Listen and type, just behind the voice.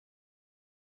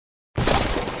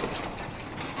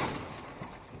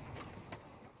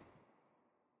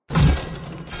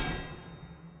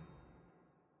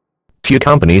few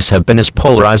companies have been as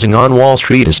polarizing on Wall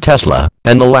Street as Tesla,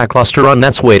 and the lackluster on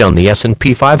that's weight on the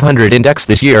S&P 500 index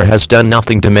this year has done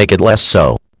nothing to make it less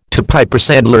so. To Piper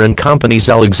Sandler and Company's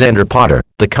Alexander Potter,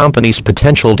 the company's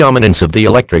potential dominance of the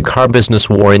electric car business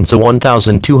warrants a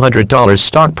 $1,200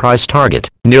 stock price target,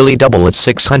 nearly double its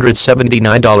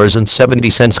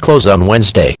 $679.70 close on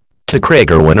Wednesday. To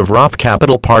Craig Irwin of Roth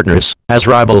Capital Partners, as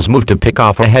rivals move to pick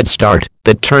off a head start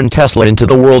that turned Tesla into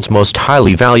the world's most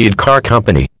highly valued car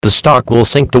company, the stock will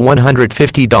sink to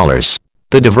 $150.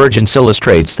 The divergence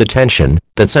illustrates the tension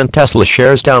that sent Tesla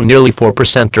shares down nearly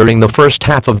 4% during the first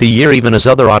half of the year even as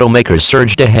other automakers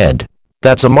surged ahead.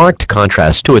 That's a marked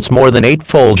contrast to its more than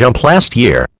eightfold jump last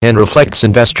year, and reflects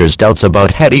investors' doubts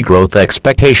about heady growth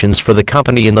expectations for the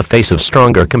company in the face of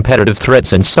stronger competitive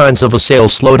threats and signs of a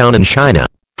sales slowdown in China.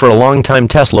 For a long time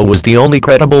Tesla was the only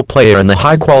credible player in the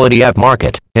high-quality app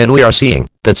market, and we are seeing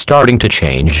that starting to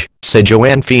change, said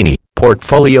Joanne Feeney,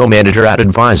 portfolio manager at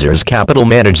Advisors Capital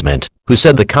Management, who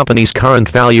said the company's current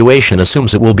valuation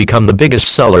assumes it will become the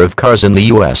biggest seller of cars in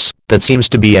the U.S. That seems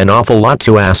to be an awful lot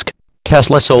to ask.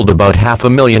 Tesla sold about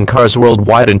 500,000 cars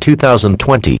worldwide in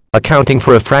 2020, accounting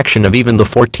for a fraction of even the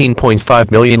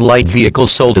 14.5 million light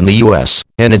vehicles sold in the U.S.,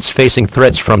 and it's facing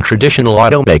threats from traditional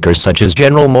automakers such as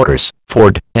General Motors,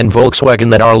 Ford, and Volkswagen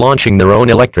that are launching their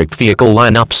own electric vehicle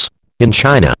lineups. In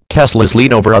China, Tesla's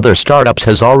lead over other startups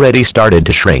has already started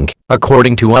to shrink,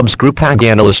 according to UBS Group Ag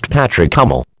analyst Patrick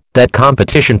Hummel. That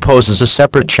competition poses a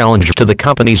separate challenge to the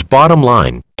company's bottom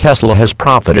line. Tesla has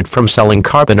profited from selling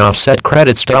carbon offset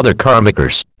credits to other car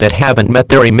makers that haven't met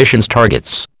their emissions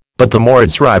targets. But the more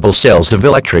its rival sales of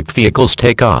electric vehicles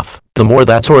take off, the more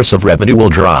that source of revenue will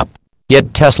drop.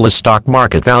 Yet Tesla's stock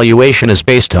market valuation is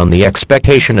based on the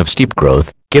expectation of steep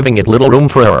growth, giving it little room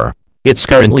for error. It's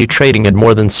currently trading at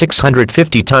more than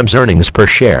 650 times earnings per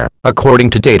share, according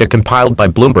to data compiled by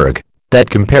Bloomberg. That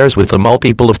compares with a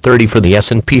multiple of 30 for the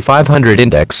S&P 500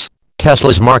 index.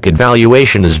 Tesla's market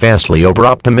valuation is vastly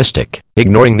over-optimistic,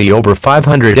 ignoring the over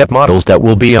 500 EP models that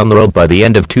will be on the road by the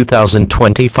end of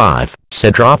 2025,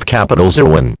 said Roth Capital's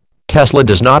Irwin. Tesla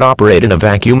does not operate in a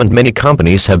vacuum and many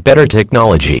companies have better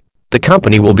technology. The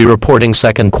company will be reporting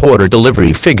second quarter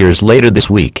delivery figures later this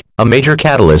week, a major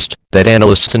catalyst that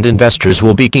analysts and investors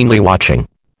will be keenly watching.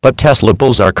 But Tesla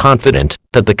bulls are confident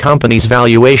that the company's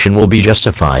valuation will be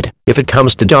justified if it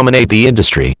comes to dominate the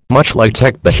industry, much like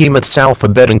tech behemoths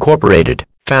Alphabet Incorporated,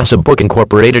 Facebook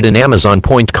Incorporated and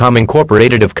Amazon.com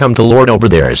Incorporated have come to lord over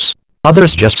theirs.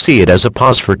 Others just see it as a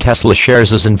pause for Tesla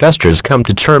shares as investors come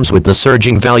to terms with the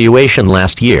surging valuation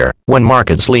last year, when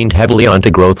markets leaned heavily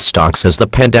onto growth stocks as the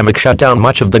pandemic shut down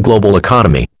much of the global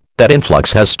economy. That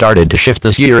influx has started to shift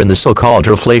this year in the so-called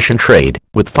reflation trade,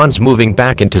 with funds moving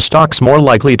back into stocks more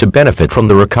likely to benefit from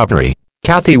the recovery.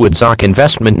 Cathie Woodstock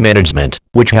Investment Management,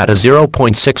 which had a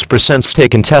 0.6%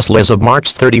 stake in Tesla as of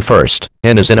March 31st,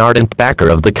 and is an ardent backer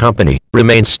of the company,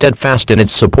 remains steadfast in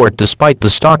its support despite the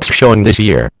stocks showing this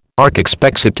year. ARK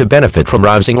expects it to benefit from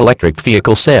rising electric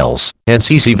vehicle sales, and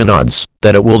sees even odds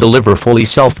that it will deliver fully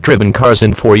self-driven cars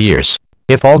in 4 years.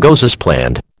 If all goes as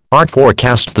planned, ARK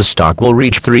forecasts the stock will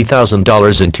reach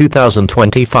 $3,000 in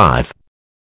 2025.